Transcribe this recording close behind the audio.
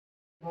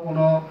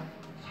Ono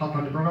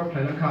Saltani program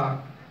Thailand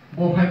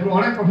bo phai pro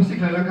अनेक prophecy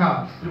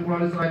Thailand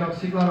Tripura is right of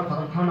Siglar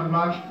Pathan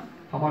Angla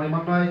हमारे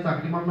माननाय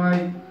चाकरी माननाय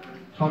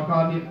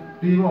सरकारनि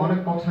दैबो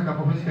अनेक पक्ष का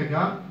prophecy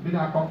का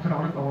बिना पक्ष का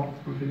अनेक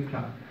fulfilling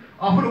का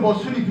आफुल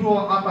बसुनि प्रो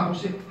आता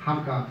होसे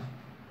हमका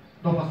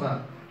दो भाषा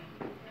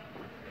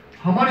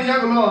हमारे यहाँ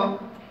गलो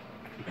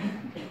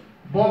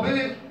बॉबी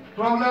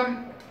प्रॉब्लम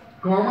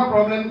कौमा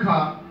प्रॉब्लम का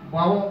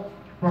बावो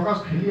प्रकाश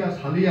खलिया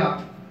सालिया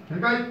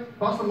हेकाय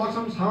पास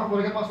लक्षण सामा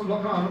परेके पास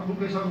लक्षण आनो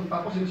फुकेसा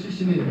तापस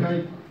सिसिनि हेकाय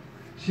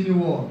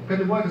सिनिवो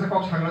कनि बय कसा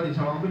कक साग्रा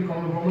दिसा आंबि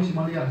कौनो प्रॉब्लम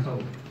सिमालिया हसौ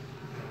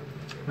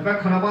हेकाय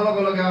खनाबा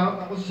लगे लगे आनो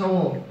तापस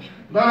सावो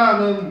दारा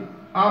नों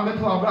आ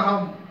मेथु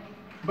अब्राहम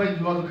बाय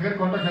जुवा जुखेर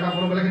कन्टा खेरा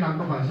बरो बेले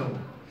नांतो फासौ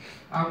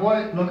आ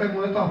बय लके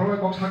मय तो अब्राहम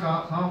कक सागा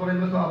सामा परे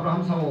मेथु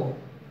अब्राहम सावो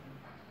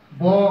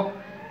bo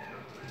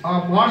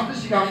March the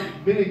Sigam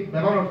bini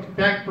bebar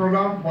pack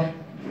program but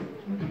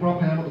the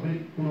program mo to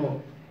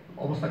kuno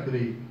obostha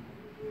kri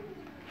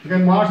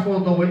ke March mo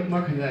to wait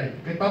ma khinai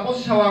ke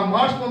tapos shawa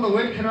March mo to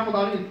wait khina mo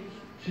dani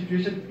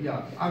situation ya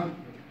ang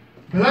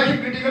very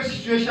critical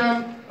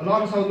situation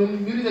along sa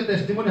nung miri the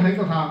testimony hai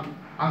to kham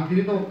ang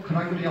diri to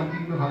khana kri ang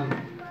diri to kham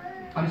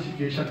ani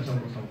situation sa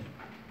mo sa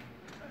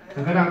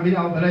ngara ang bini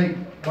ang belai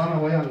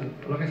bana wayang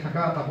loke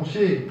saka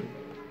taposi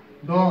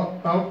do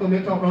tau to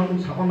meto apron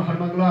sapon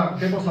harmangla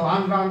kebo sa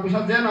angrang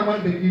bisa jen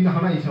amar begi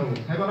hana isau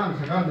hai bana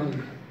saka nang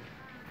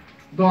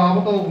do abo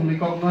to umi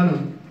kok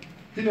nganu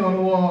tini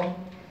oro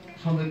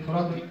sonde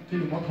thora to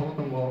tini mo thaw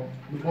to go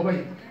bo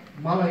bai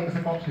malai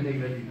ka kok chene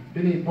gadi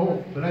tini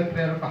bo belai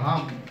prayer ka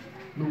ham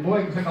nu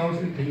boy ka ka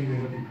osli thei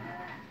gadi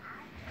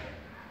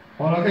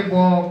ora ke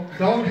bo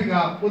daw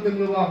thiga pudem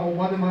lu ba bo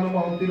mane mano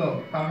ba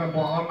utilo ta ka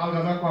bo al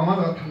ga ko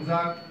amar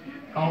thangja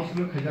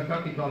council khaja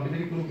ka ki to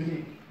bini kuru bini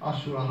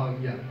asura ha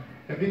gya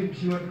kabin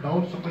pisiwa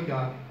daud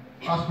sapaka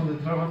asman de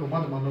trawa ko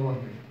mad manwa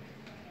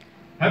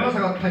haba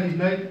saga thani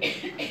nai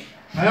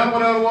haya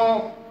pore wo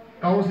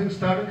council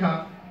start ka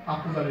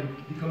apu jare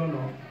dikolo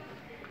no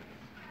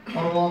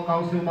oro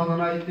council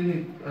madana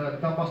itini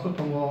ta pasto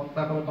tongo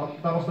ta ko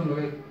ta pasto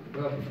loge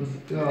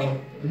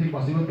bihi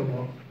pasibo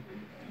tongo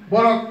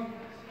borok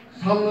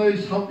salnoi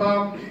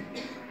saltam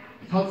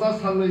salsa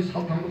salnoi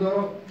saltam do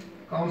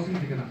council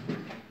dikena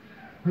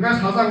hanga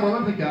sajang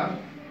mana thika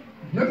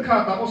नखा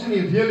तापसनि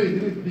really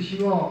दिनि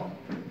बिसिङो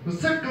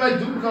बसेक्लाय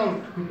जुमजाल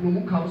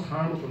कुकुमुख खाबो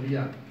सारानो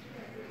तलिया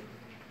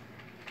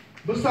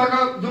बसागा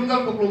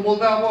जुमजाल कुकुम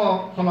बोलदा अब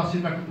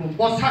खलासिना कुकुम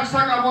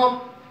बसाकसाक अब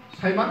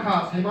साइमाखा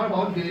साइमार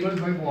बाउ deliver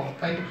bye बो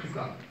ताइक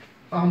सुका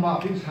ताहमा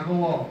बिन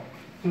सागो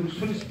जुम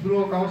सुनिस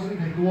ब्रो काउन्सिलिं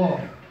खाइगो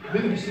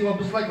बिन बिसिङो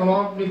बसलाय गलो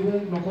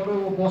निगुम नखरो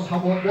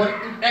बसाबो बर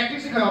एक्टिव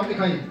सिखाय आपनि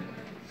खाइ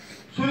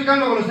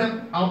सुनिकान लगलसे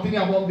आपनि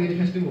अब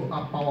बेनिफिस्टिंग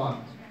आप power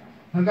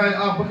Hanggai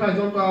apa kerja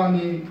jonta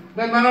ni,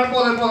 dan nanar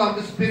pola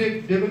the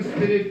spirit, devil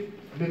spirit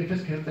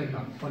manifest kerja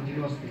kan,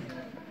 continuously.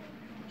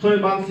 So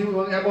bang sih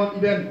orang about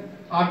event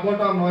 8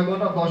 घंटा 9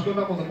 घंटा 10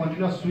 घंटा pada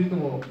continuous suri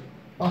tu,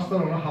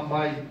 pastor orang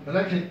hambai,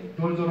 lagi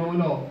jor jor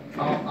orang lo,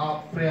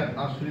 prayer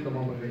suri tu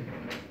mau bergay.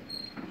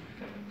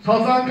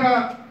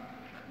 Salsangka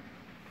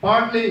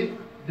partly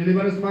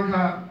deliverance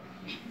mangka,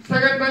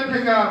 second time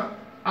thega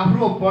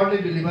approve partly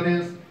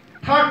deliverance,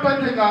 third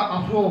time thega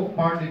approve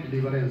partly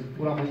deliverance,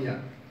 pura maya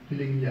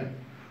feeling ya.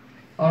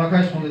 और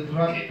काय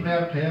सोलेत्रा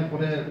prayer थे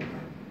परे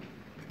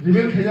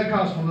रिवेल खेजा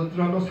का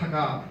सोलेत्रा no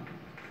saga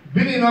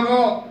बिनि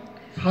नगो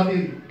सादि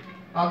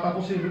आता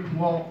पसे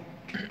रुखुओ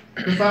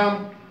केसाम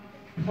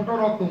photo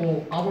रक तो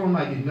आबरो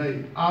नाय दिनै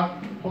आ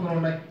फोटो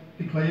नाय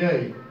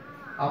तिख्लायै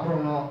आबरो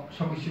न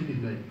सबिसि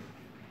दिनै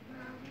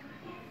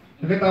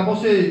हेगे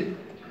तापसे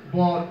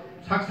बो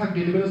साक साक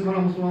डेलिभारिस माना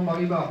मुसुमा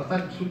बागिबा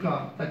बता सुका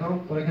ताइकरो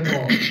परे खेबो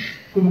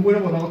कुबुकुरो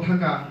बनो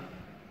थांगा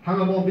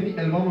थांगा बो बिनि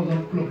एलबाम रो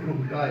जन खुलो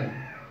खुलो गाय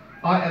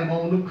आ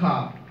एल्बम लुखा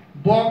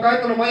बकाय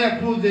तो माया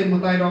फ्रुजे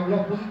मताय रक ल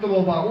फुसित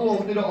बबा ओ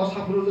तिरो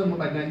असा फ्रुजे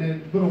मताय नायने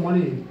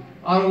गुरमानि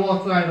आरो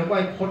असाय र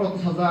बाय फटो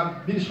सजा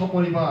बिन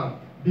सपरिबार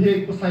बिहे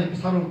कुसाय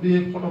बिसारो बे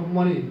फटो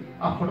मानि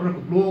आ फटो रक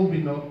ग्लो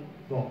बिनो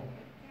द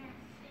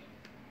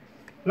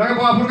लागे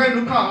बा फुरगाय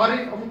लुखा आरे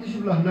अमुति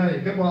सिबला हनाय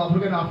के बा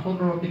फुरगाय आ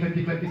फटो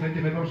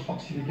टिके र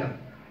सक्सिनि क्या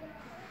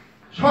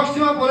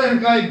सक्सिमा परे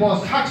हगाय ब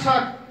साक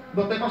साक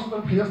बते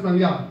पासतो फेस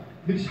नंगिया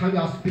बिन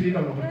साया स्पिरिट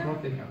अफ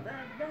लखर देखा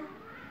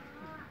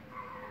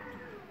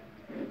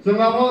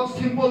जोंहाबो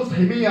सिम्पल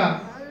साइमिया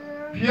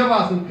फियाबा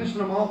जों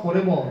कृष्ण माव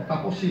परेबो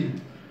तापसि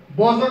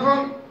बजखन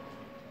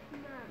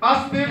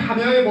आस्पिरिट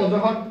हानाय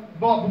बजखन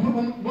बुफुर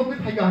बुफुर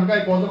फाइगा हंगाय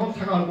बजखन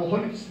सागा बो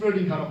होली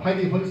स्पिरिट खारो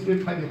फाइदि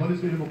होली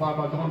स्पिरिट बो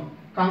बार जखन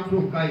कांफ्रु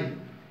गाय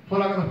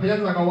फलागा फाया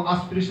जागाव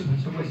आस्पिरेशन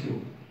फसबायसियो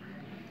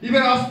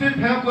इबेन आस्पिरिट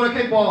फाया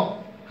परेखे बो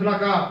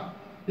खनाका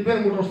इबेन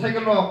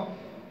मोटरसाइकेल रो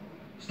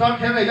स्टार्ट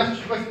खेनाय जास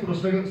सुगासि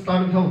मोटरसाइकेल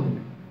स्टार्ट थाव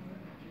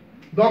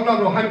दंला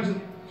रो हाय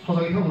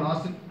सजाय थाव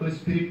आस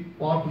spirit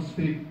powerful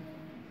spirit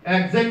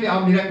exactly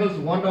our miracles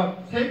wonder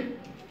same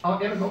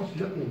our end of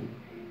siatu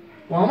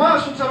wama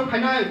suksar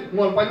phainai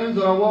ngol painen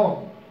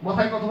jorawo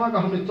mathai kothoma ka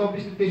hamni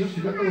 24 23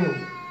 siatu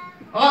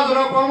a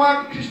jora wama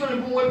krishna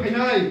ni bungoi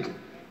phainai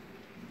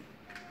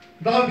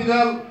dal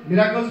bidal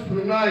miracles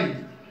phunai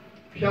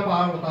phia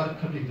bar otar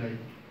khati jai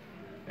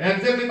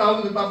exactly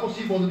tahu tu tapo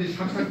si bodo di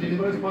saksak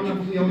deliverance mana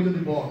musuh yang itu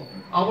di bo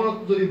awal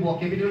tu di bo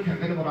capital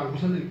khangkai orang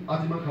musuh di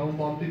ajima kaum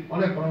bom di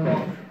oleh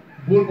orang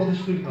bol bodo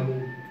studi kamu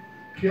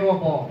phia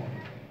bo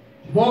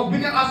bo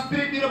bini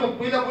aspirit ni bo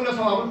pila pila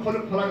sama awal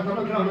phala kata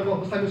nak kena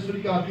bo besar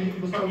studi ka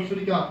besar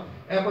studi ka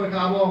apa ka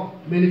abo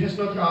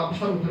manifesto ka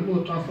besar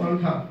termu transfer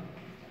ka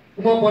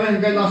umum boleh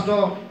hingga last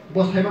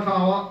bo sai ma ka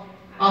awa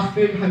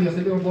aspirit hanya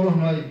sebi bo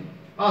nai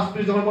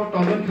aspirit jangan bo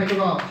tolong khai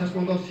ka ses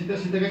mo sida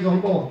sida ke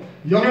jangan bo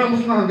yang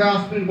musuh hingga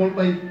aspirit bo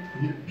tai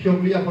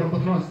fioblia por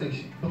patron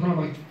stage patron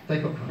ba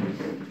tai ko ka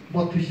bo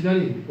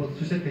thisnani bo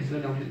suicide case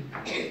na amri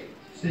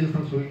stage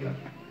sang soiga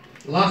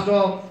last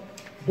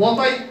bo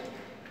tai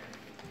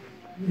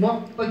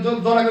mo ta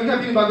jora gari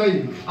ka pini bagai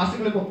asik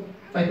le bo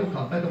tai to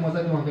kha tai to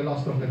maza to hangke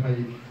last ke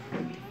khai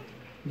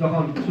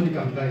যখন ছুরি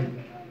কাঁকাই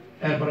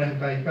এরপরে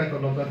কাই কাই তো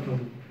লজার তো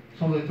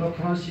সময় তো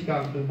থানা শিকা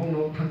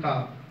বংলো থাকা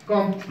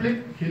কমপ্লিট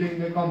হিলিং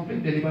কমপ্লিট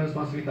ডেলিভারেন্স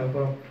মাসিক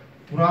তারপর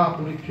পুরা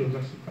পুরি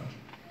ফিউচার সুকা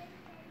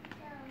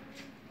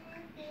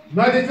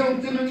না দেখছো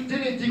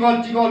চিনি চিগল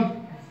চিগল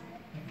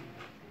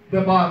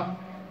ব্যাপার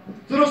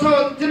terus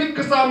jadi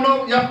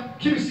kesamlo ya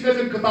kim siga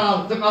je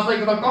ketal je asai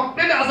ketal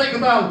komplit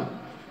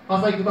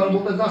asai ketal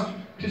bukan jas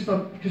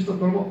Kristus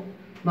termo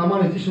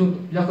namanya Yesus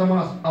ya zaman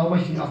awal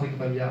sih asai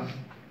ketal ya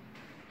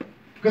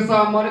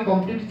kesam mari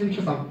komplit jenis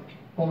kesam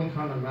komit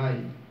khana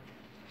nai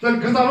sen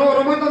kesalo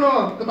romoi to no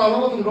ketalo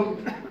to rom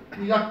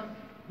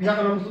ya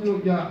kana musuh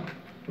ya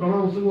roma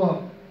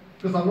musuh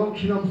kesalo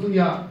khina musuh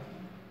ya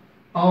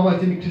awal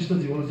jenis Kristus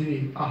Jibon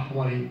jenis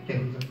hamari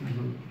kehu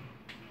jenis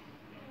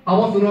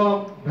awas no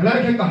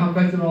belai ke kaham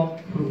kai no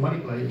purumari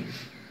klai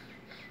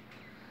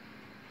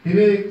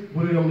ini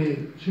buri rong ni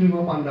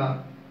sunimo panda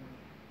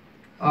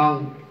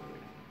ang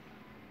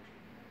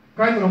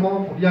kai no mo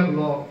ya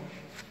lo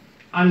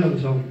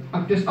anlangsong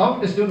aktes out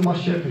testion mas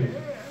share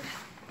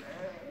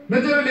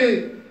naturally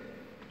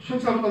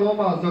সংসার তো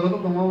মামা জগত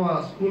তো মামা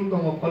school তো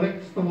মামা college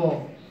তো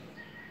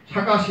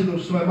শাখা সিঁদুর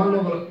সবাই মানলো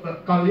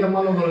কালিয়া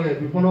মানলো গলে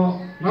বিপন্ন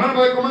নানান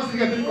ভাবে কমার্স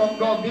থেকে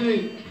বিনি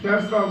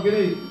ফ্রেন্ডস রা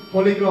বিনি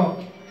কলিগ রা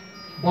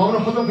বাবুর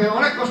হজম খাই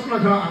অনেক কষ্ট না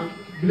খেলা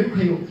বিলিভ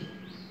খাইও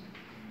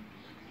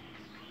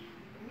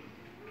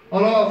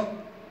অলো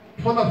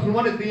ফটা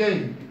ফুলমানে দিয়ে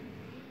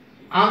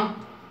আং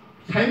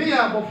সাইনিয়া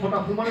ব ফটা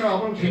ফুলমানে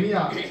আবরং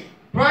সাইনিয়া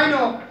প্রায় ন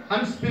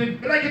আনস্পিরিট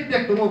বেলাকে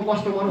ত্যাগ তো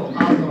কষ্ট মারো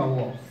আর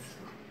ধরাবো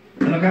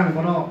এলাকান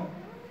কোন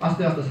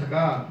আস্তে আস্তে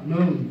থাকা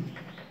নং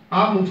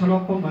আ মুছানো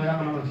কম মায়া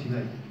কানা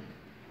মাসিলাই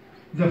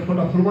যে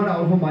ফটা ফুলমানে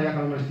আর মায়া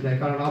কানা মাসিলাই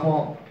কারণ আবো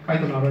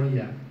কাইতো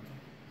নারনিয়া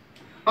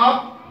আপ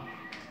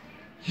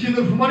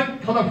সিঁদুর ফুমানি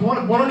ফটা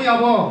ফুমানি বরনি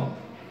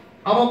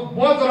আবো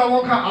বজরা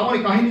ওখা আমার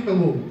কাহিনী তো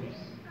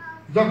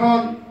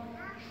যখন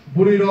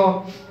বুড়ির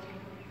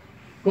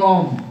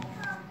কম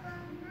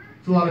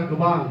চলার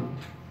গোবাং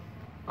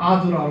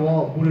আজরা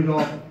বুড়ির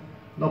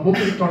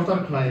বকরি টর্চার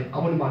খাই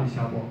আমার মানিস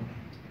আবো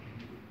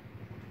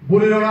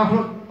বুড়ির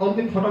আফর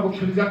অন্তিম ফটা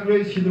বকরি যাত্রে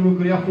সিঁদুর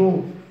বকরি আফ্রো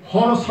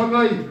হর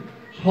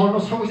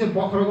সগৈছে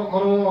বখর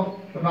অর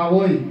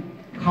রাবই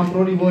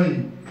খামরনি বই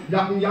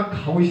ইয়াক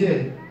খাওয়াইছে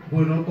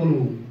বুড়ির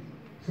তলু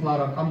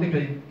Selara kami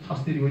kaya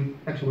sasti di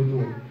ekso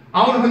itu.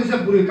 Awal hari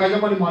saya beri kaya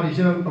mani mari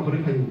saya tak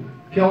beri kayu.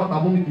 Kaya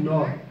tabung itu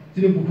no.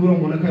 Jadi buku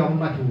mana kaya awal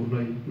naik tu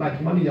lagi.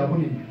 Naik mani ya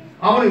bani.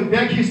 Awal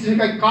back history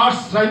kaya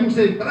cars driving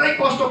se. Kadang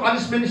cost of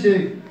punishment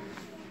se.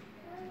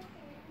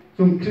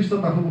 So Kristo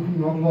tak buku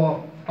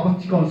nonggo. Awal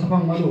cikal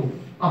sapang malu.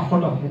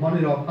 Afkot aku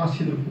mani lo.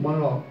 Asidur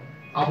mani lo.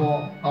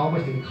 Awal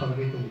mesti khalah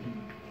itu.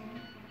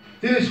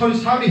 Jadi sorry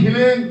sari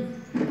healing.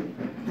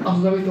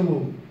 Asal itu mu.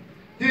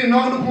 তিনি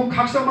নগর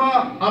খাকসামা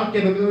আর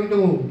কেবেবে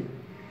তো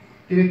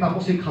তিনি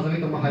তাপসি খাজাগে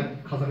তো মাহাই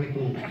খাজাগে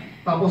তো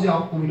Tapasi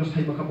up কমিনো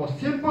Saiba খাব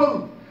simple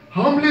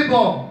হামলি ব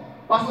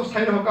Passo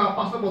সাইর হকা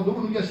Passo ব দুগু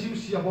দুগিয়া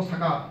সিউসিয়া ব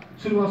সাকা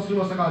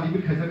সুরমা সাকা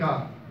লিবির খাইজাকা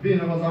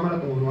বেনা ব জামানা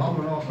তো নো আম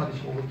নো সাদি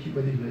সব কি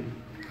বাদি লই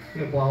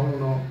কে ব আম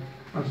নো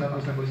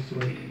আনসা কই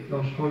সুই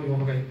দশ কই ব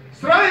মগাই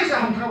স্রাই সা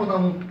হাম খাব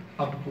দাম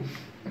আপু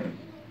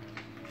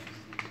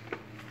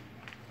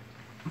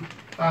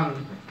আন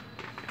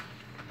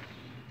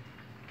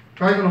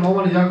Kaya kalau mau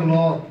ni jago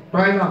lo,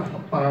 prima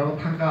para lo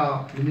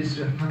tangka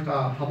ministry tangka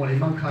hamil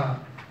mangka,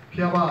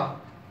 siapa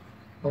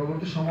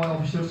পরবর্তী সময়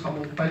অফিসের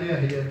সামনে পাইলে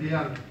হইয়া দিয়া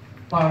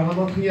পারবত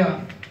থিয়া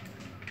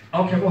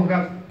আও খেবো হঙ্গা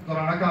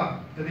জরানাকা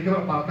যদি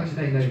কেবল পারতা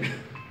সিনাই নাই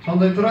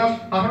সঞ্জয় তুরা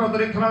 18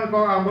 তারিখ থানার ক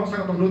আমরা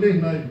সাকা তো নদী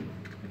নাই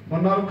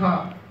বন্যা রক্ষা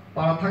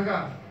পারা থাকা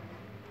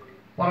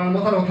পারার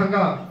মথার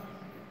থাকা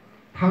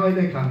থাঙাই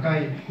নাই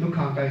খাঙ্কাই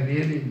নুখাঙ্কাই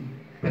রিয়েলি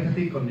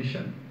প্যাথেটিক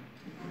কন্ডিশন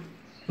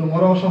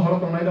তোমার শহর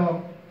তংনাই দ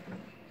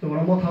তোমার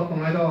মথা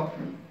তংনাই দ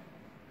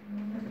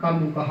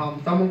কামু কাহাম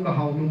চামু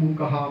কাহাম নুমু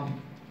কাহাম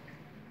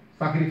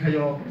চাকরি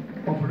খাইও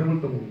কমফর্টেবল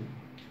দङ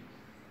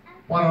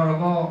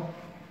পারারগ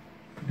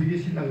দিগি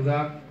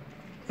সিনাंजाक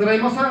जेरै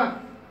मासा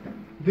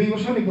 2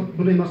 বছরनि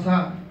बुरै मासा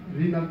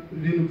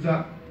रिनुकजा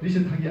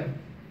रिसेन्ट थागिया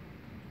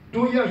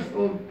 2 years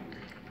old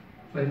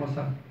जेरै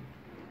मासा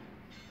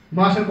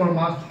मासेर पर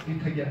मास इ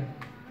थागिया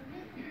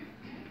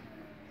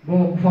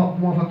bo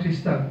fa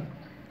Kristen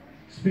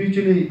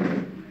spiritually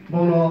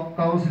bono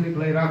counseling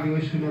lai ragli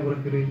oi suna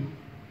berkeri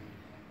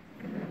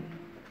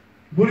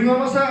buri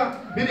masa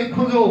bini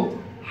kunjo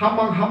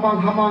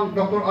hamang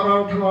doktor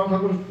arau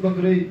thangur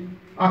doktori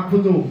ak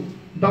kunjo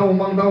daw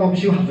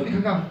bisi hapsuli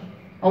khaka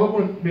awa ko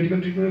medical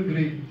treatment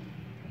gri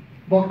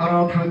bok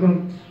arau thangur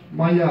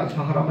maya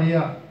sahara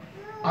maya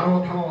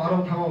arau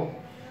thango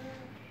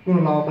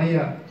kun law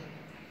maya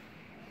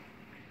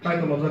kai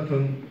to lobjak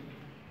thung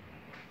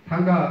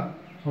thanga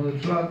sonde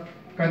chula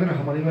kai dana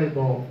hamani bai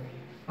bo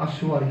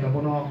asu ari ka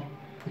bono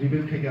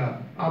rebuild khega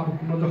abu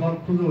kuno jokhon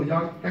kunjo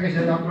yang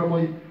takese yang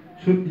ramoi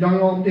yang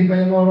om tinggal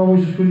yang orang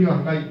itu suri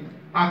kan kai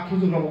aku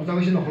tu kalau kita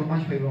mesti nak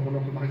hormat supaya orang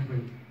nak hormat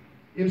supaya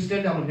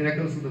instead apa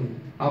miracle sedang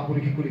apa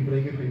pun kikuri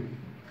pergi supaya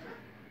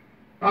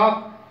आप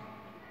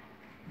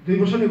 2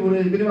 वर्ष ने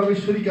बोले बिना बाकी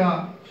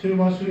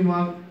suri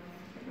ma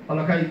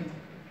ala kai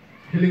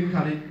healing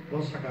khani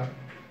bos saka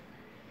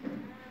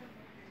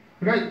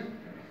right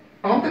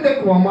am te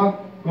dek wama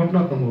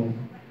घटना tongo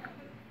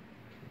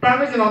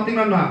tame se nam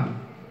tingna na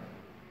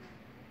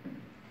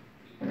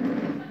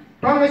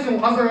tame se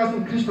azaga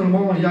Krishna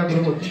mama ya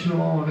gro Krishna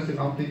mama se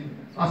nam ting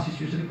asi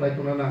susu play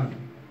tona na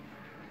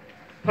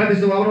pai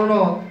se wawro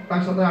no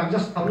tang sa ta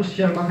just abru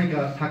share ma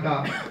ka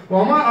thaka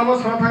wama abo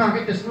sara thaka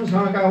ke tesnu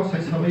sara ka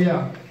sai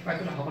sabaya pai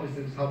tona habari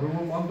se sabru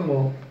mo tongo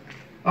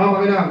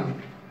amagina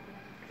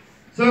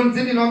जों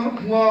दिनै नखर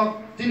खुङो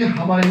दिनै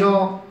हामारिनो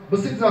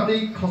बोसोर जाति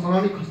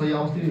खसनानि खसाया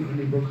आवस्थिनि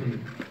खनि बोखै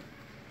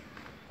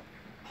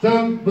जों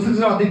बोसोर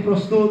जाति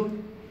प्रस्तुत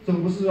जों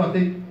बोसोर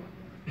जाति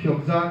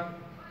फियगजा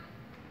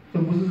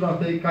जों बोसोर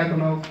जाति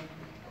कायतनो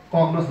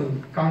कगना जों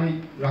कांनि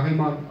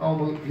रागैमा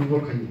आवबो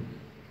लिबोखै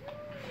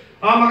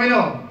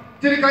आमागैनो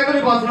दिनै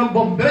कायतनि बासना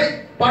बम्बे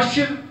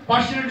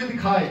पार्शियलिटी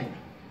दिखाय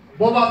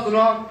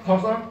बोबासना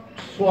खसा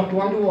स्वाट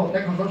वांगो ते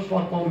खसा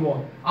स्वाट पावो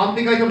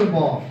आमति कायतनो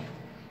बो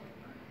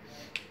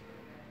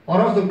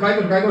orang tu kai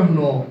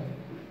no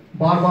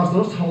bar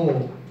so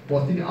sao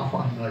bosti ni afa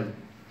handai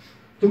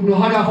tu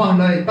noha ni afa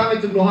handai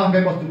tangi tu noha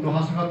kai bosti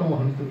noha saka to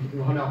han tu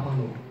noha ni afa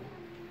no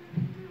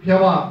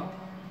phewa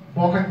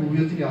bo kai ku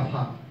yo ti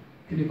afa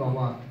tini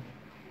baba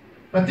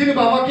ta tini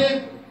baba ke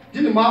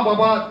tini ma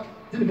baba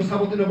tini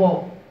besabo tini bo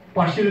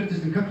partiality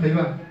sin ka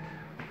khaiba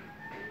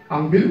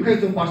ang bil kai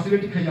tu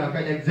partiality khaya ka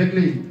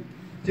exactly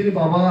tini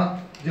baba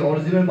the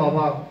original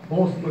baba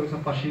boss mo sa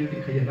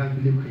partiality khaya lang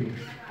bil khaya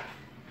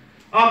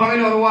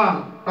bagain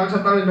orang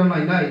tangsa tangin dan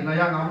lain-lain, nah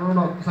yang amro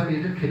no sabi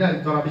itu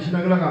kita jora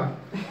bisina gelaga.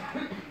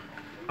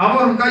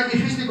 Apa orang kai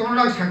ifis di konon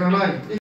lagi sekarang lain.